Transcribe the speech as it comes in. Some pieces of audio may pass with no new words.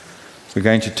We're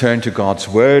going to turn to God's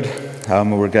Word.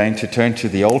 We're going to turn to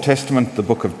the Old Testament, the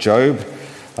book of Job,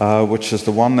 which is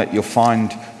the one that you'll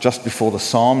find just before the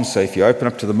Psalms. So if you open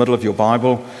up to the middle of your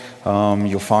Bible,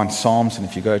 you'll find Psalms. And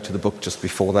if you go to the book just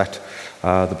before that,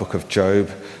 the book of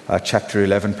Job, chapter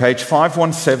 11, page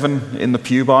 517 in the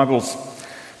Pew Bibles.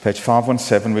 Page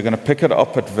 517. We're going to pick it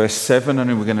up at verse 7, and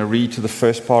then we're going to read to the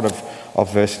first part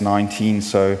of verse 19.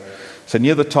 So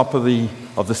near the top of the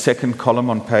second column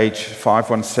on page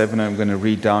 517, and I'm going to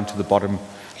read down to the bottom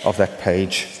of that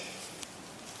page.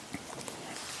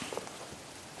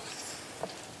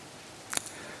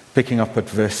 Picking up at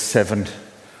verse 7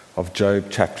 of Job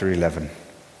chapter 11.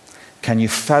 Can you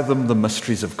fathom the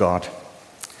mysteries of God?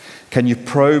 Can you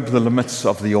probe the limits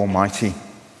of the Almighty?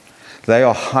 They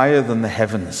are higher than the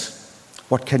heavens.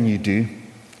 What can you do?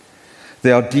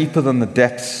 They are deeper than the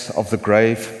depths of the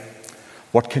grave.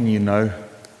 What can you know?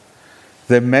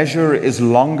 Their measure is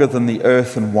longer than the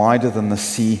earth and wider than the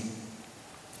sea.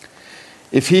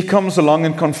 If he comes along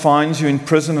and confines you in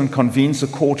prison and convenes a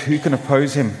court, who can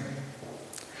oppose him?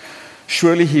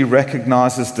 Surely he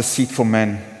recognizes deceitful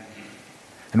men.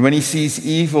 And when he sees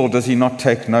evil, does he not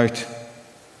take note?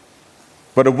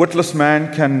 But a witless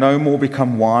man can no more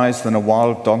become wise than a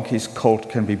wild donkey's colt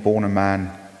can be born a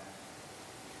man.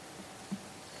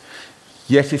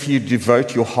 Yet if you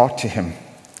devote your heart to him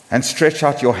and stretch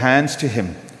out your hands to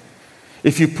him,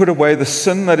 if you put away the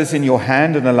sin that is in your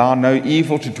hand and allow no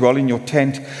evil to dwell in your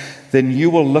tent, then you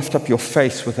will lift up your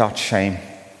face without shame.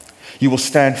 You will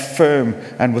stand firm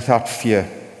and without fear.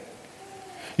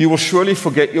 You will surely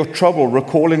forget your trouble,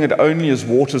 recalling it only as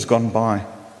waters gone by.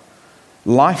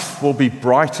 Life will be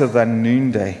brighter than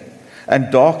noonday,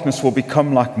 and darkness will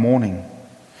become like morning.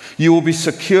 You will be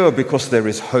secure because there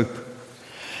is hope.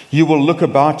 You will look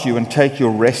about you and take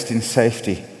your rest in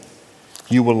safety.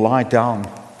 You will lie down,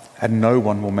 and no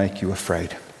one will make you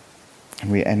afraid.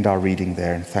 And we end our reading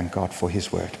there and thank God for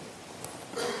his word.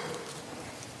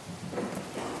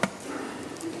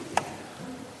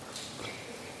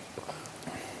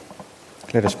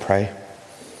 Let us pray.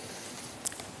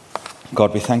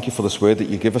 God, we thank you for this word that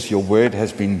you give us. Your word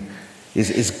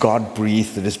is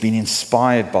God-breathed. It has been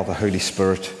inspired by the Holy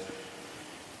Spirit.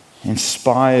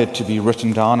 Inspired to be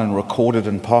written down and recorded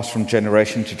and passed from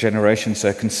generation to generation so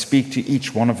it can speak to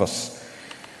each one of us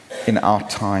in our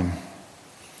time.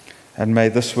 And may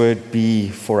this word be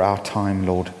for our time,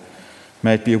 Lord.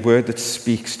 May it be a word that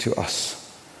speaks to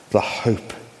us the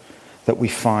hope that we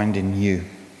find in you.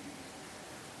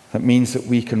 That means that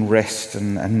we can rest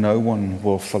and no one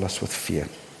will fill us with fear.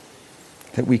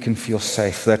 That we can feel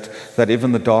safe, that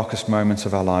even the darkest moments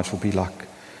of our lives will be like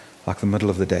the middle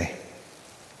of the day.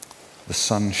 The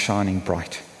sun shining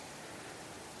bright.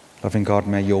 Loving God,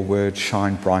 may your word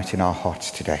shine bright in our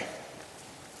hearts today.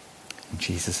 In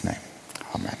Jesus' name,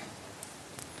 amen.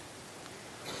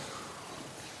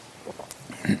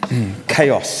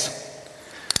 Chaos,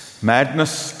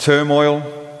 madness,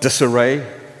 turmoil, disarray,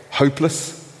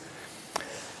 hopeless.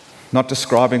 Not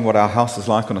describing what our house is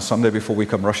like on a Sunday before we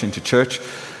come rushing to church,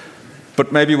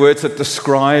 but maybe words that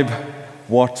describe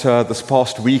what this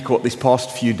past week, what these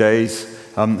past few days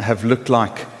have looked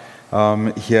like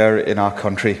here in our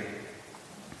country.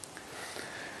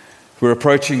 We're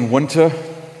approaching winter,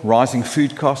 rising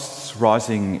food costs,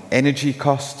 rising energy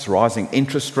costs, rising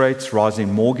interest rates,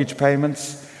 rising mortgage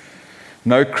payments.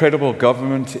 No credible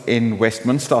government in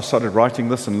Westminster. I started writing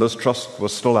this and Liz Truss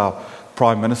was still our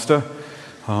Prime Minister.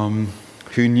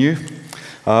 Who knew?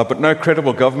 But no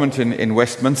credible government in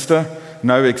Westminster,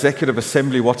 no executive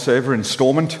assembly whatsoever in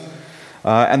Stormont,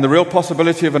 and the real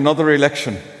possibility of another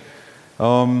election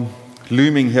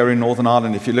looming here in Northern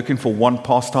Ireland. If you're looking for one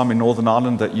pastime in Northern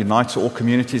Ireland that unites all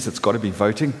communities, it's got to be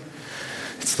voting.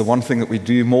 It's the one thing that we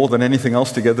do more than anything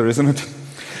else together, isn't it?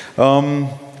 How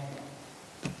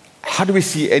do we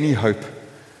see any hope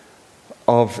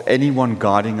of anyone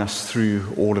guiding us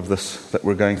through all of this that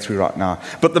we're going through right now?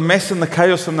 But the mess and the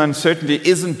chaos and the uncertainty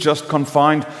isn't just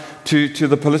confined to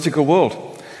the political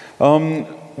world.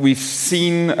 We've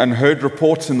seen and heard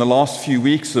reports in the last few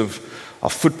weeks of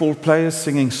football players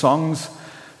singing songs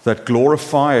that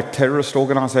glorify a terrorist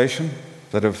organization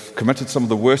that have committed some of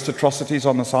the worst atrocities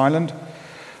on this island.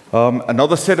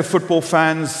 Another set of football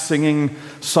fans singing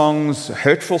songs,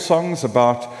 hurtful songs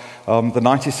about the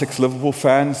 96 Liverpool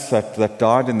fans that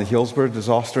died in the Hillsborough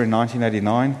disaster in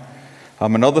 1989.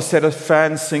 Another set of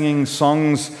fans singing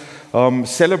songs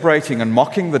celebrating and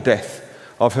mocking the death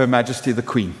of Her Majesty the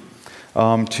Queen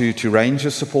to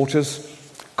Rangers supporters.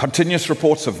 Continuous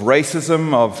reports of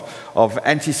racism, of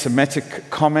anti-Semitic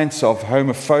comments, of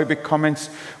homophobic comments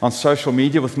on social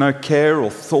media with no care or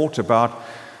thought about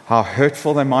how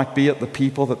hurtful they might be at the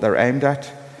people that they're aimed at.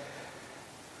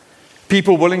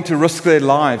 People willing to risk their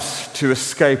lives to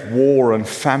escape war and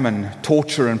famine,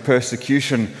 torture and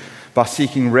persecution by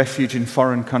seeking refuge in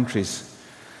foreign countries.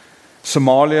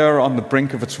 Somalia on the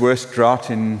brink of its worst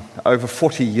drought in over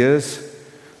 40 years.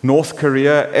 North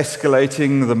Korea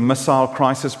escalating the missile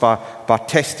crisis by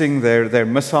testing their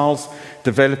missiles,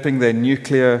 developing their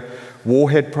nuclear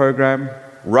warhead program.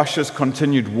 Russia's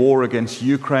continued war against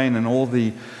Ukraine and all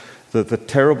the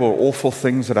terrible, awful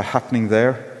things that are happening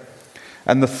there.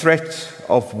 And the threat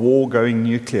of war going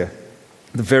nuclear,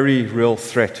 the very real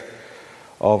threat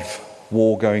of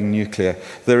war going nuclear.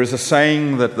 There is a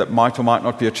saying that might or might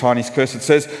not be a Chinese curse. It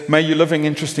says, "May you live in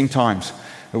interesting times."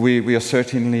 We are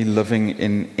certainly living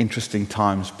in interesting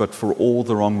times, but for all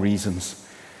the wrong reasons.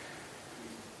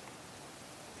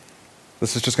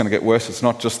 This is just going to get worse. It's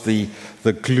not just the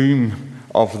gloom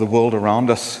of the world around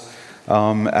us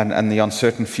and the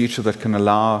uncertain future that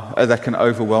can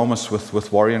overwhelm us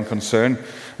with worry and concern.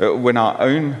 When our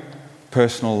own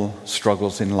personal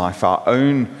struggles in life, our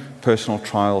own personal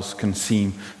trials can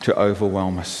seem to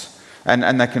overwhelm us.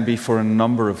 And that can be for a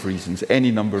number of reasons,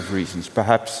 any number of reasons.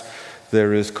 Perhaps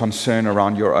there is concern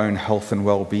around your own health and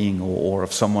well-being or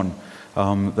of someone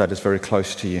that is very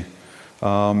close to you.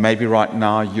 Maybe right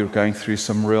now you're going through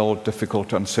some real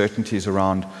difficult uncertainties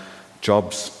around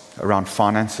jobs, around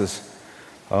finances.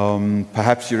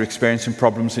 Perhaps you're experiencing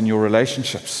problems in your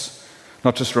relationships,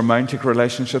 not just romantic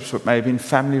relationships, but maybe in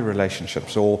family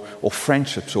relationships or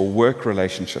friendships or work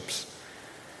relationships.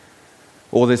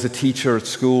 Or there's a teacher at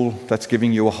school that's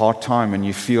giving you a hard time and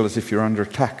you feel as if you're under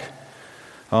attack.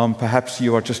 Perhaps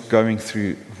you are just going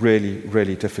through really,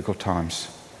 really difficult times.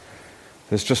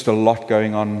 There's just a lot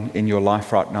going on in your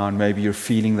life right now, and maybe you're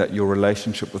feeling that your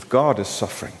relationship with God is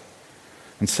suffering.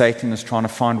 And Satan is trying to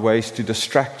find ways to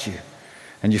distract you.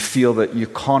 And you feel that you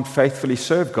can't faithfully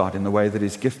serve God in the way that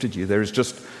He's gifted you. There is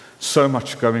just so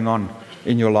much going on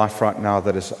in your life right now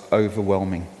that is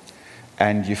overwhelming.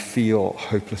 And you feel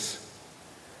hopeless.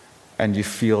 And you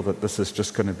feel that this is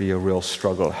just going to be a real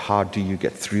struggle. How do you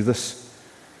get through this?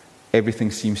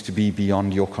 Everything seems to be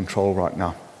beyond your control right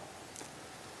now.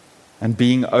 And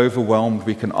being overwhelmed,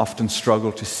 we can often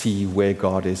struggle to see where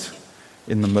God is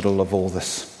in the middle of all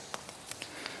this.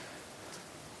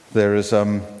 There is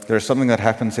something that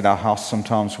happens in our house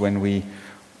sometimes when we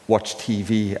watch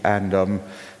TV, and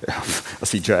I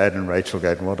see Joanne and Rachel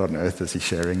going, what on earth is he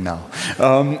sharing now?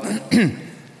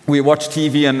 We watch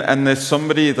TV and there's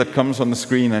somebody that comes on the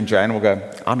screen and Joanne will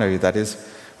go, I know who that is.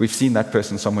 We've seen that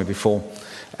person somewhere before.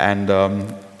 And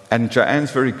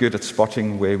Joanne's very good at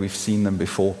spotting where we've seen them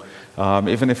before.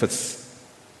 Even if it's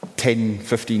 10,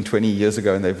 15, 20 years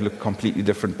ago and they've looked completely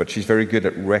different, but she's very good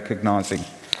at recognizing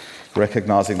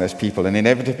those people. And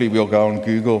inevitably we'll go on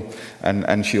Google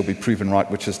and she'll be proven right,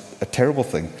 which is a terrible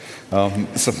thing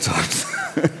sometimes.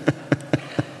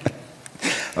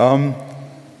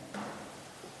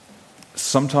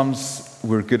 Sometimes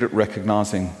we're good at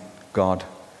recognizing God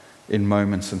in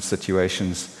moments and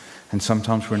situations, and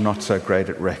sometimes we're not so great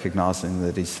at recognizing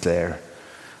that He's there.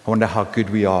 I wonder how good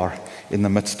we are in the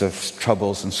midst of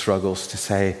troubles and struggles to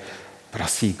say, but I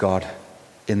see God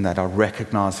in that. I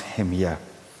recognize Him here.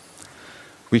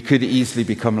 We could easily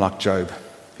become like Job,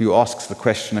 who asks the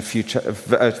question a few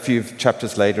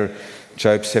chapters later,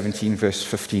 Job 17, verse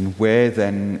 15, where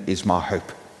then is my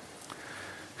hope?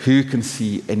 Who can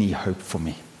see any hope for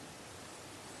me?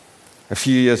 A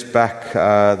few years back,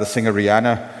 the singer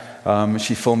Rihanna,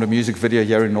 she filmed a music video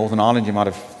here in Northern Ireland. You might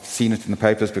have seen it in the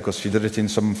papers because she did it in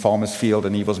some farmer's field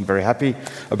and he wasn't very happy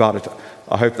about it.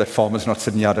 I hope that farmer's not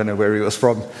sitting here. I don't know where he was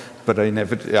from, but I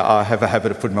have a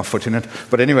habit of putting my foot in it.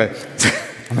 But anyway,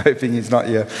 I'm hoping he's not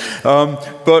here.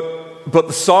 But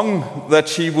the song that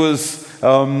she was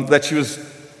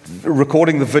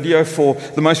recording the video for,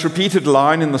 the most repeated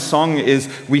line in the song is,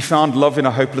 we found love in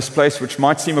a hopeless place, which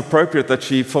might seem appropriate that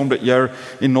she filmed it here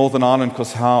in Northern Ireland,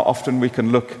 because how often we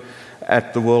can look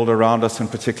at the world around us,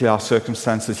 and particularly our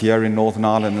circumstances here in Northern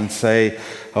Ireland, and say,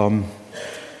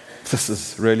 this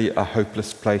is really a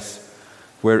hopeless place.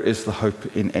 Where is the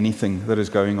hope in anything that is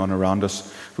going on around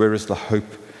us? Where is the hope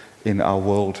in our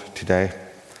world today?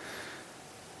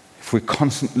 If we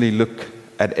constantly look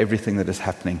at everything that is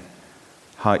happening,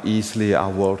 how easily our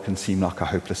world can seem like a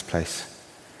hopeless place.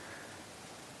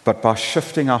 But by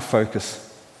shifting our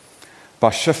focus, by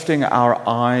shifting our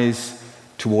eyes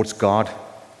towards God,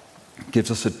 it gives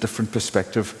us a different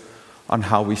perspective on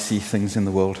how we see things in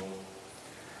the world.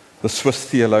 The Swiss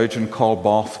theologian Karl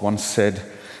Barth once said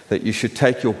that you should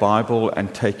take your Bible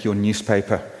and take your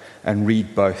newspaper and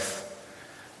read both,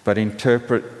 but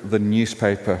interpret the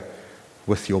newspaper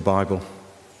with your Bible.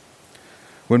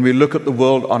 When we look at the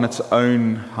world on its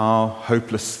own, how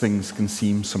hopeless things can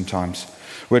seem sometimes.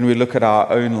 When we look at our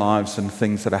own lives and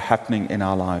things that are happening in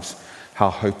our lives, how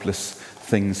hopeless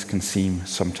things can seem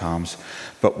sometimes.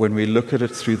 But when we look at it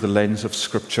through the lens of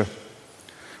Scripture,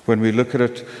 when we look at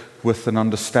it with an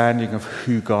understanding of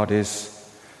who God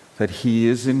is, that He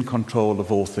is in control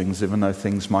of all things, even though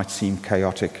things might seem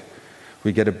chaotic,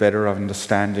 we get a better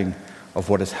understanding of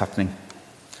what is happening.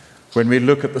 When we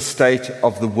look at the state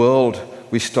of the world,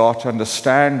 we start to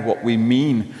understand what we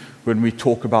mean when we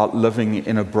talk about living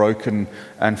in a broken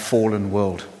and fallen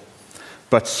world.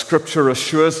 But Scripture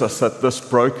assures us that this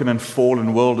broken and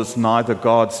fallen world is neither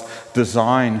God's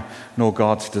design nor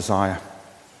God's desire.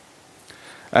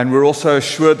 And we're also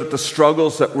assured that the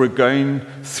struggles that we're going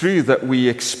through, that we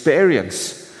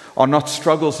experience, are not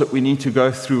struggles that we need to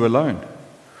go through alone,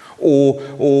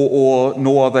 or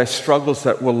nor are they struggles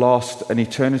that will last an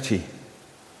eternity.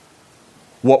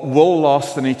 What will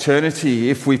last an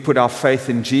eternity, if we put our faith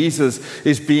in Jesus,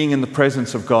 is being in the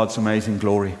presence of God's amazing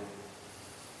glory.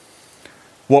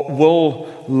 What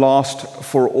will last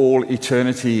for all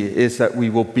eternity is that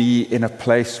we will be in a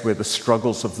place where the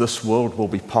struggles of this world will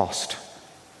be past,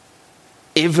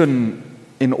 even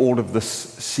in all of this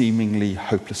seemingly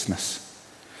hopelessness.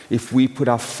 If we put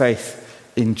our faith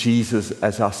in Jesus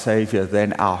as our Savior,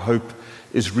 then our hope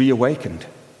is reawakened,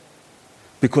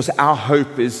 because our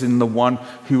hope is in the one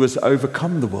who has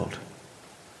overcome the world.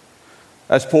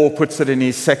 As Paul puts it in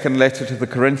his second letter to the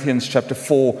Corinthians, chapter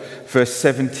 4, verse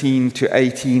 17 to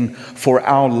 18, for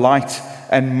our light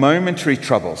and momentary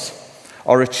troubles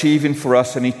are achieving for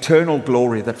us an eternal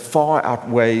glory that far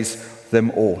outweighs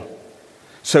them all.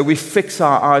 So we fix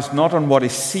our eyes not on what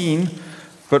is seen,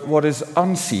 but what is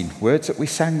unseen. Words that we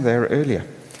sang there earlier.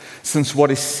 Since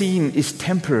what is seen is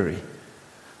temporary,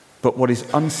 but what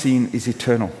is unseen is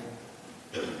eternal.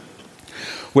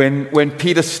 When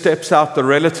Peter steps out the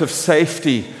relative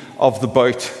safety of the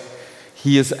boat,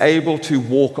 he is able to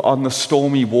walk on the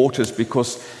stormy waters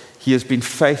because he has been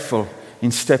faithful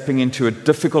in stepping into a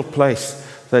difficult place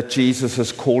that Jesus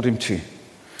has called him to.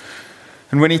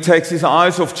 And when he takes his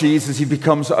eyes off Jesus, he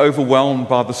becomes overwhelmed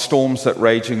by the storms that are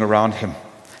raging around him.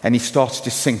 And he starts to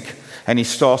sink, and he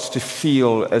starts to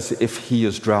feel as if he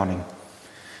is drowning.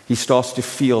 He starts to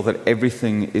feel that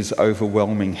everything is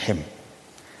overwhelming him.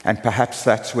 And perhaps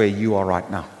that's where you are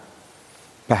right now.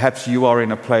 Perhaps you are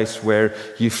in a place where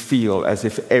you feel as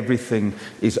if everything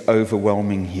is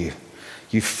overwhelming you.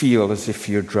 You feel as if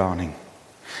you're drowning.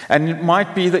 And it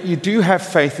might be that you do have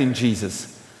faith in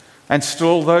Jesus. And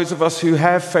still, those of us who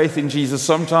have faith in Jesus,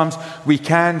 sometimes we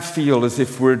can feel as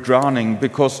if we're drowning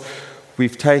because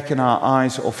we've taken our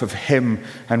eyes off of Him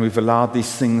and we've allowed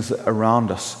these things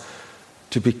around us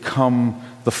to become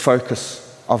the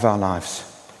focus of our lives.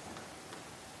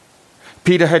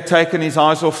 Peter had taken his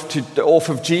eyes off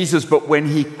of Jesus, but when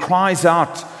he cries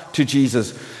out to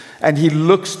Jesus and he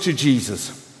looks to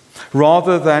Jesus,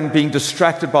 rather than being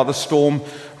distracted by the storm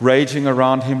raging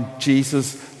around him,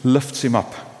 Jesus lifts him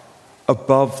up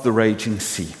above the raging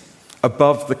sea,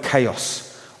 above the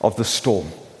chaos of the storm.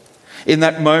 In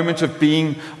that moment of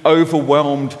being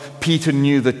overwhelmed, Peter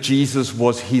knew that Jesus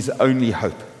was his only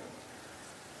hope.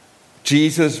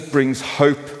 Jesus brings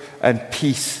hope and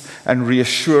peace and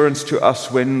reassurance to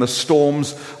us when the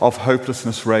storms of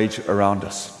hopelessness rage around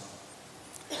us.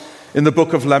 In the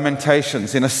book of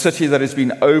Lamentations, in a city that has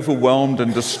been overwhelmed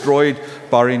and destroyed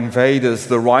by invaders,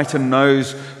 the writer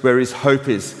knows where his hope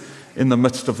is in the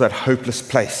midst of that hopeless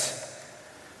place.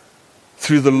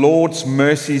 Through the Lord's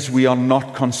mercies we are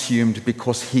not consumed,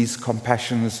 because His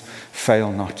compassions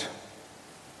fail not.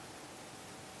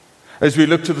 As we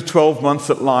look to the 12 months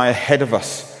that lie ahead of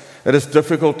us, it is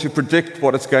difficult to predict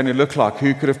what it's going to look like.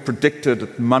 Who could have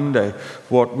predicted Monday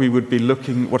what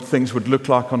things would look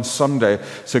like on Sunday?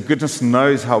 So goodness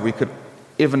knows how we could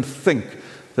even think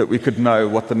that we could know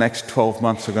what the next 12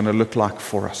 months are going to look like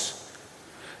for us.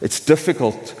 It's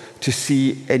difficult to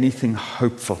see anything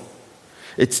hopeful.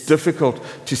 It's difficult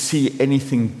to see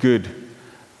anything good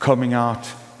coming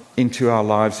out into our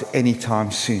lives anytime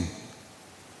soon.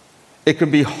 It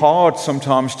can be hard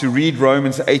sometimes to read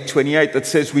Romans 8:28 that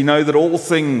says we know that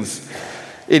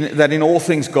in all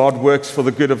things God works for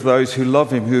the good of those who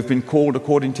love Him, who have been called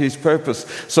according to His purpose.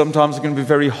 Sometimes it can be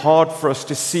very hard for us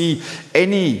to see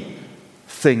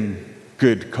anything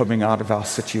good coming out of our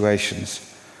situations.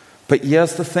 But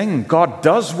here's the thing, God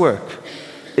does work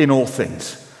in all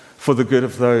things for the good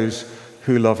of those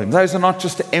who love Him. Those are not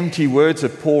just empty words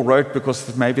that Paul wrote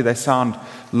because maybe they sound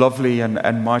lovely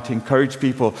and might encourage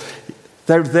people.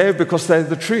 They're there because they're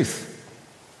the truth.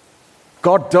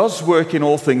 God does work in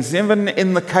all things, even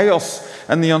in the chaos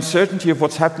and the uncertainty of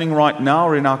what's happening right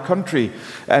now in our country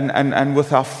and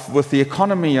with the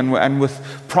economy and with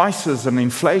prices and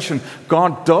inflation.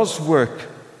 God does work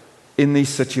in these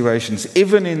situations,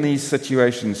 even in these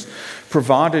situations,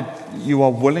 provided you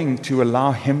are willing to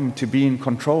allow Him to be in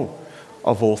control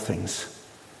of all things.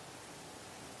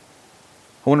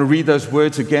 I want to read those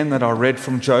words again that I read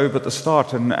from Job at the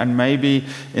start, and maybe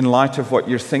in light of what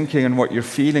you're thinking and what you're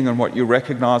feeling and what you're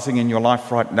recognizing in your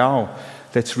life right now,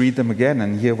 let's read them again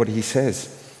and hear what he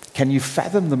says. Can you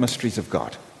fathom the mysteries of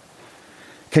God?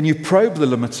 Can you probe the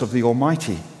limits of the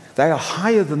Almighty? They are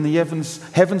higher than the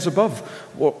heavens above.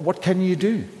 What can you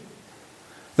do?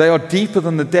 They are deeper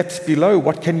than the depths below.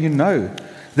 What can you know?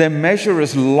 Their measure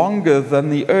is longer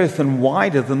than the earth and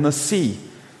wider than the sea.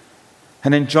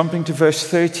 And then jumping to verse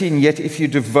 13, yet if you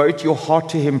devote your heart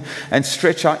to Him and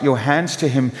stretch out your hands to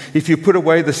Him, if you put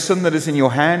away the sin that is in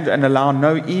your hand and allow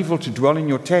no evil to dwell in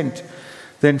your tent,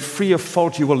 then free of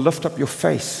fault you will lift up your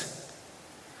face.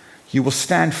 You will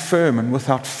stand firm and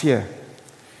without fear.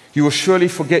 You will surely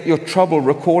forget your trouble,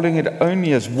 recalling it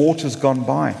only as waters gone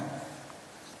by.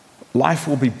 Life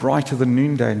will be brighter than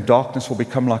noonday and darkness will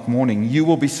become like morning. You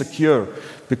will be secure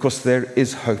because there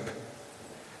is hope.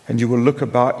 And you will look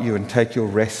about you and take your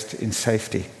rest in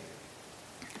safety.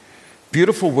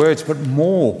 Beautiful words, but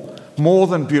more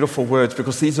than beautiful words,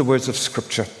 because these are words of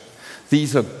Scripture.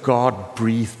 These are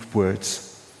God-breathed words.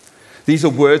 These are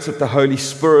words that the Holy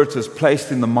Spirit has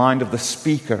placed in the mind of the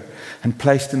speaker and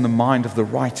placed in the mind of the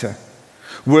writer.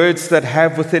 Words that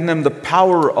have within them the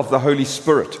power of the Holy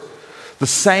Spirit, the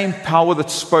same power that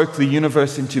spoke the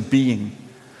universe into being.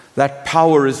 That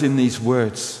power is in these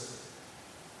words.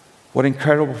 What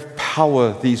incredible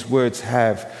power these words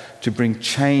have to bring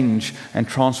change and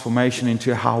transformation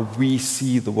into how we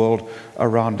see the world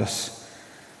around us.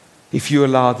 If you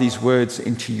allow these words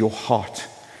into your heart,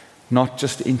 not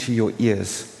just into your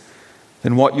ears,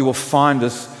 then what you will find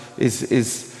is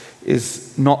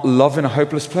not love in a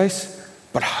hopeless place,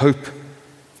 but hope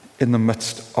in the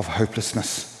midst of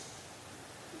hopelessness.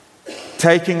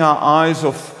 Taking our eyes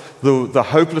off the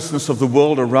hopelessness of the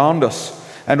world around us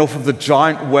and off of the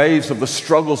giant waves of the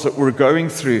struggles that we're going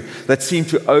through that seem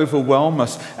to overwhelm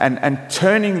us, and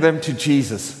turning them to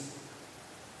Jesus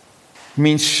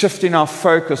means shifting our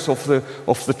focus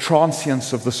off the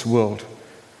transience of this world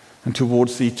and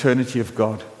towards the eternity of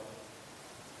God.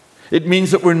 It means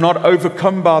that we're not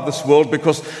overcome by this world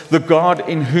because the God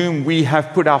in whom we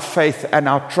have put our faith and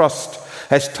our trust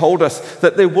has told us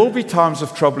that there will be times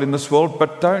of trouble in this world,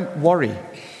 but don't worry.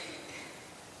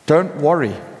 Don't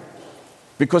worry.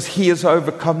 Because He has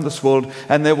overcome this world,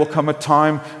 and there will come a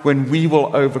time when we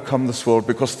will overcome this world,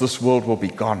 because this world will be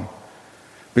gone.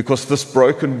 Because this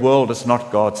broken world is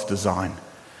not God's design.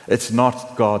 It's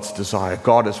not God's desire.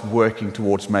 God is working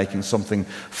towards making something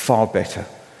far better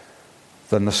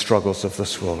than the struggles of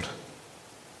this world.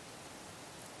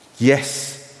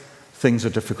 Yes, things are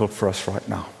difficult for us right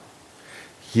now.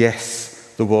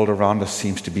 Yes, the world around us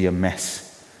seems to be a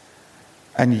mess.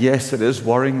 And yes, it is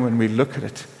worrying when we look at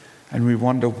it. And we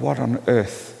wonder, what on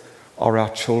earth are our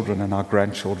children and our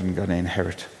grandchildren going to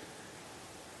inherit?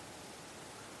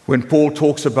 When Paul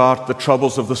talks about the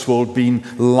troubles of this world being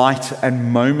light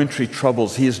and momentary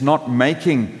troubles, he is not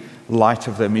making light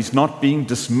of them. He's not being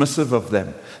dismissive of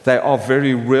them. They are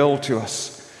very real to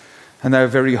us, and they are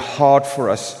very hard for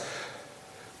us.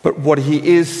 But what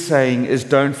he is saying is,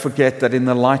 don't forget that in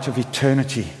the light of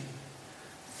eternity,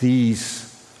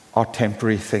 these are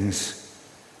temporary things.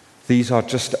 These are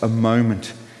just a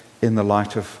moment in the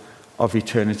light of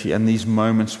eternity, and these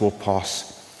moments will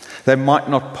pass. They might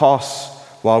not pass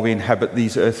while we inhabit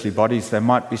these earthly bodies. There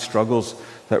might be struggles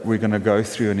that we're going to go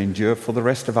through and endure for the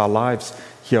rest of our lives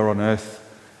here on earth.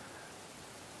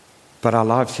 But our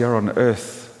lives here on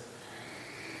earth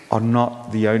are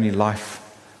not the only life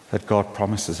that God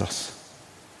promises us.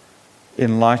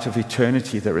 In light of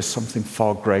eternity, there is something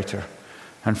far greater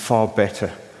and far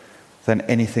better than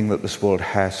anything that this world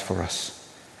has for us,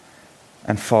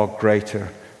 and far greater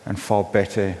and far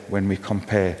better when we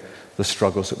compare the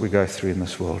struggles that we go through in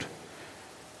this world.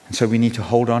 And so we need to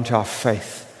hold on to our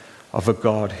faith of a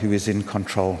God who is in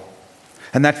control.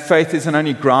 And that faith isn't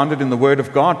only grounded in the Word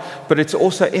of God, but it's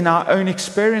also in our own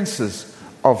experiences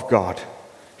of God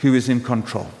who is in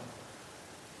control.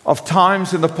 Of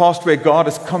times in the past where God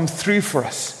has come through for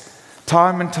us,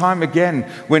 time and time again,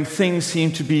 when things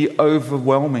seem to be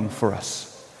overwhelming for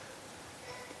us.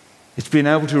 It's being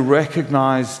able to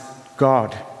recognize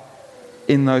God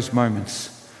in those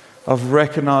moments, of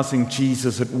recognizing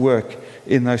Jesus at work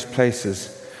in those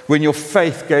places. When your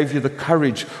faith gave you the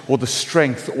courage or the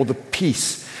strength or the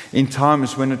peace in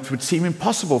times when it would seem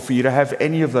impossible for you to have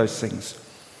any of those things.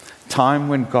 Time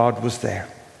when God was there,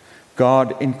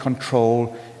 God in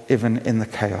control, even in the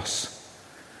chaos.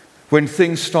 When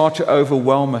things start to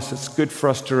overwhelm us, it's good for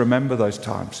us to remember those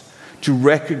times, to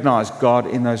recognize God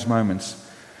in those moments,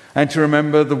 and to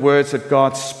remember the words that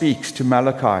God speaks to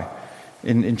Malachi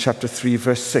in chapter 3,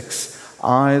 verse 6.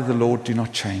 I, the Lord, do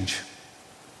not change.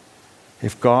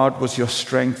 If God was your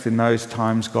strength in those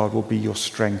times, God will be your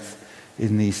strength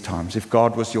in these times. If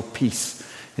God was your peace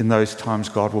in those times,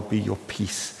 God will be your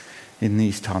peace in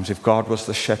these times. If God was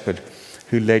the shepherd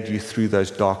who led you through those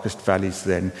darkest valleys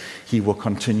then, he will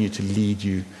continue to lead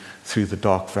you through the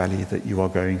dark valley that you are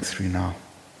going through now.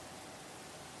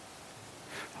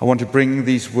 I want to bring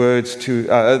these words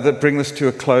bring this to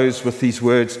a close with these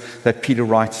words that Peter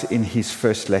writes in his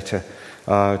first letter,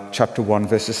 chapter 1,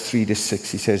 verses 3 to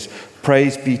 6. He says,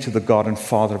 "Praise be to the God and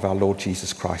Father of our Lord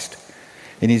Jesus Christ.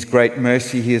 In his great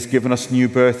mercy, he has given us new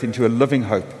birth into a living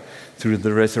hope through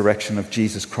the resurrection of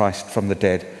Jesus Christ from the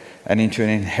dead, and into an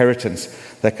inheritance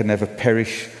that can never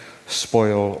perish,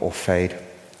 spoil, or fade.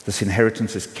 This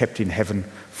inheritance is kept in heaven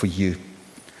for you,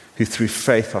 who through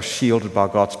faith are shielded by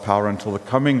God's power until the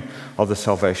coming of the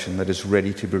salvation that is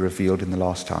ready to be revealed in the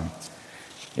last time.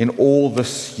 In all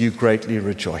this you greatly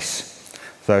rejoice,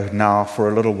 though now for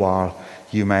a little while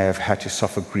you may have had to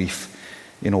suffer grief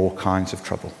in all kinds of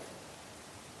trouble."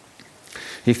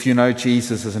 If you know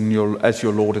Jesus as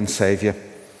your Lord and Savior,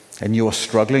 and you are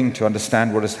struggling to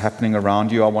understand what is happening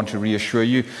around you, I want to reassure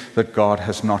you that God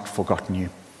has not forgotten you.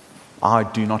 I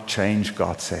do not change,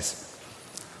 God says.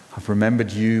 I've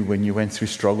remembered you when you went through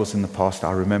struggles in the past.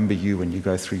 I remember you when you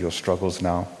go through your struggles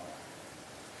now.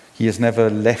 He has never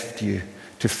left you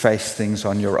to face things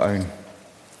on your own.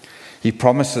 He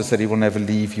promises that he will never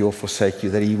leave you or forsake you,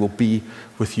 that he will be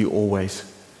with you always.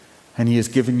 And he has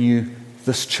given you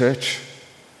this church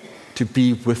to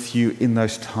be with you in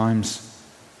those times.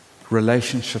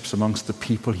 Relationships amongst the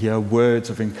people here, words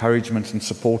of encouragement and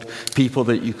support, people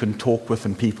that you can talk with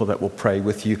and people that will pray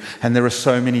with you. And there are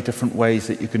so many different ways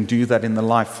that you can do that in the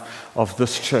life of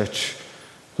this church.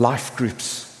 Life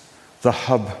groups, the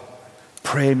hub,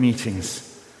 prayer meetings,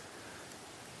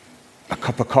 a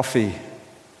cup of coffee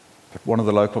at one of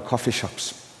the local coffee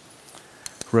shops.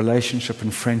 Relationship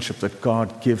and friendship that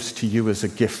God gives to you as a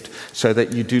gift so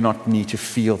that you do not need to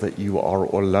feel that you are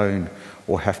alone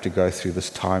or have to go through this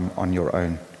time on your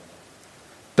own.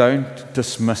 Don't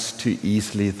dismiss too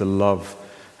easily the love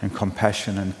and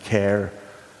compassion and care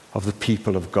of the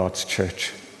people of God's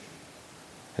church.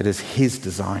 It is his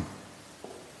design.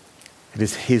 It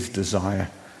is his desire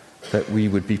that we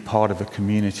would be part of a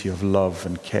community of love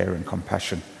and care and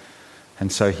compassion.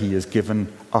 And so he has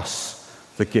given us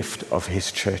the gift of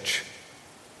his church.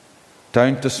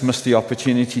 Don't dismiss the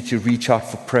opportunity to reach out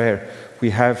for prayer. We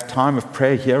have time of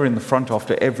prayer here in the front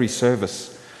after every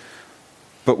service.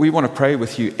 But we want to pray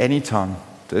with you anytime.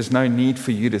 There's no need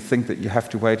for you to think that you have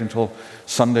to wait until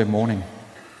Sunday morning.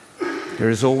 There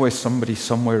is always somebody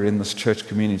somewhere in this church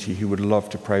community who would love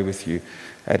to pray with you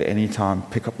at any time.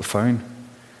 Pick up the phone.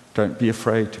 Don't be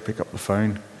afraid to pick up the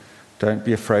phone. Don't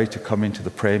be afraid to come into the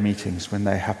prayer meetings when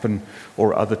they happen,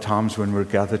 or other times when we're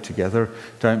gathered together.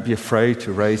 Don't be afraid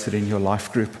to raise it in your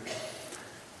life group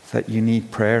that you need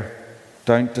prayer.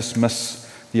 Don't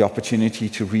dismiss the opportunity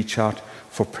to reach out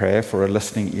for prayer, for a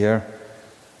listening ear,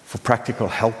 for practical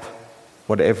help,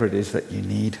 whatever it is that you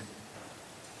need.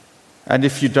 And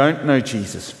if you don't know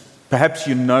Jesus, perhaps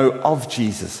you know of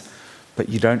Jesus, but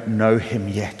you don't know him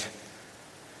yet.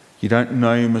 You don't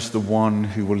know him as the one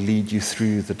who will lead you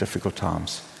through the difficult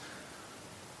times.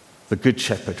 The Good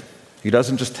Shepherd, who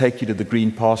doesn't just take you to the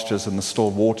green pastures and the still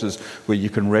waters where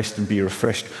you can rest and be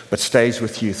refreshed, but stays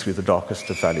with you through the darkest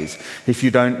of valleys. If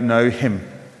you don't know him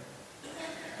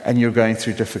and you're going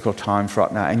through difficult times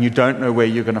right now, and you don't know where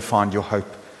you're going to find your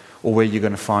hope or where you're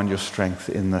going to find your strength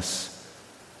in this,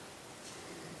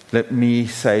 let me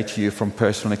say to you from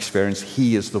personal experience,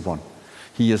 he is the one.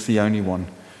 He is the only one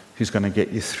who's going to get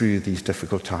you through these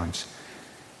difficult times.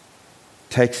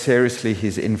 Take seriously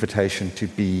his invitation to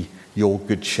be your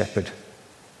good shepherd,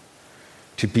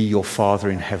 to be your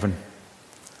Father in heaven,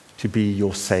 to be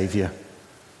your Savior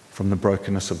from the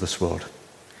brokenness of this world.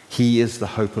 He is the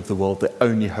hope of the world, the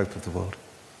only hope of the world.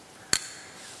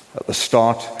 At the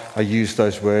start, I used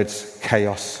those words: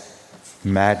 chaos,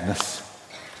 madness,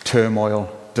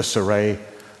 turmoil, disarray,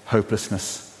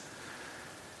 hopelessness.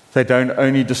 They don't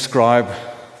only describe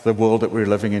the world that we're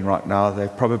living in right now, they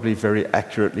probably very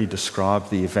accurately describe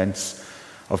the events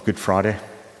of Good Friday.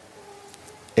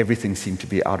 Everything seemed to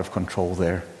be out of control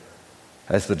there.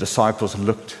 As the disciples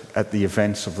looked at the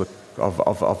events of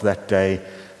that day,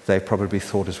 they probably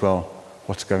thought as well,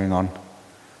 what's going on?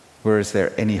 Where is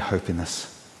there any hope in this?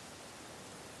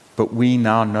 But we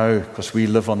now know, because we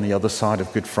live on the other side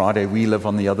of Good Friday, we live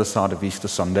on the other side of Easter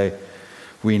Sunday,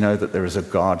 we know that there is a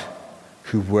God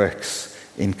who works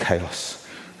in chaos,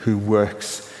 who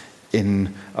works in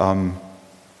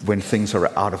when things are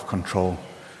out of control,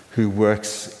 who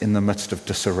works in the midst of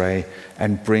disarray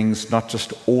and brings not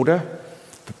just order,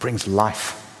 but brings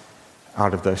life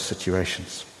out of those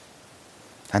situations.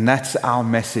 And that's our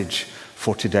message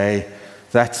for today.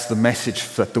 That's the message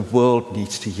that the world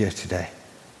needs to hear today.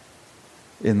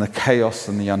 In the chaos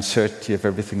and the uncertainty of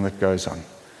everything that goes on,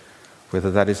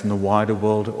 whether that is in the wider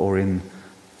world or in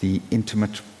the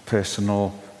intimate,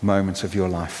 personal moments of your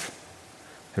life,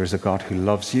 there is a God who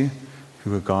loves you,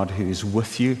 a God who is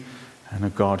with you, and a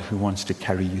God who wants to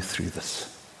carry you through this.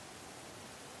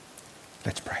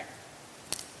 Let's pray.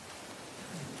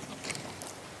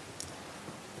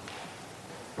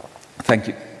 Thank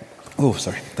you.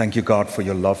 Thank you, God, for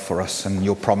your love for us and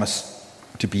your promise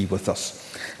to be with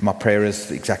us. My prayer is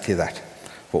exactly that.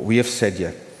 What we have said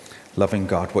here, loving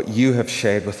God, what you have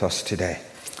shared with us today,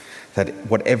 that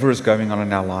whatever is going on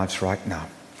in our lives right now,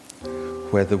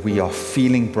 whether we are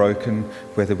feeling broken,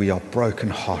 whether we are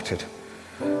brokenhearted,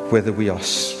 whether we are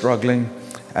struggling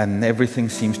and everything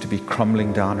seems to be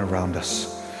crumbling down around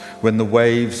us, when the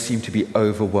waves seem to be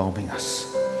overwhelming us,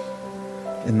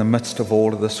 in the midst of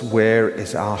all of this, where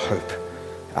is our hope?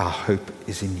 Our hope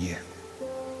is in you.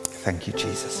 Thank you,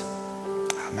 Jesus.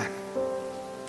 Amen.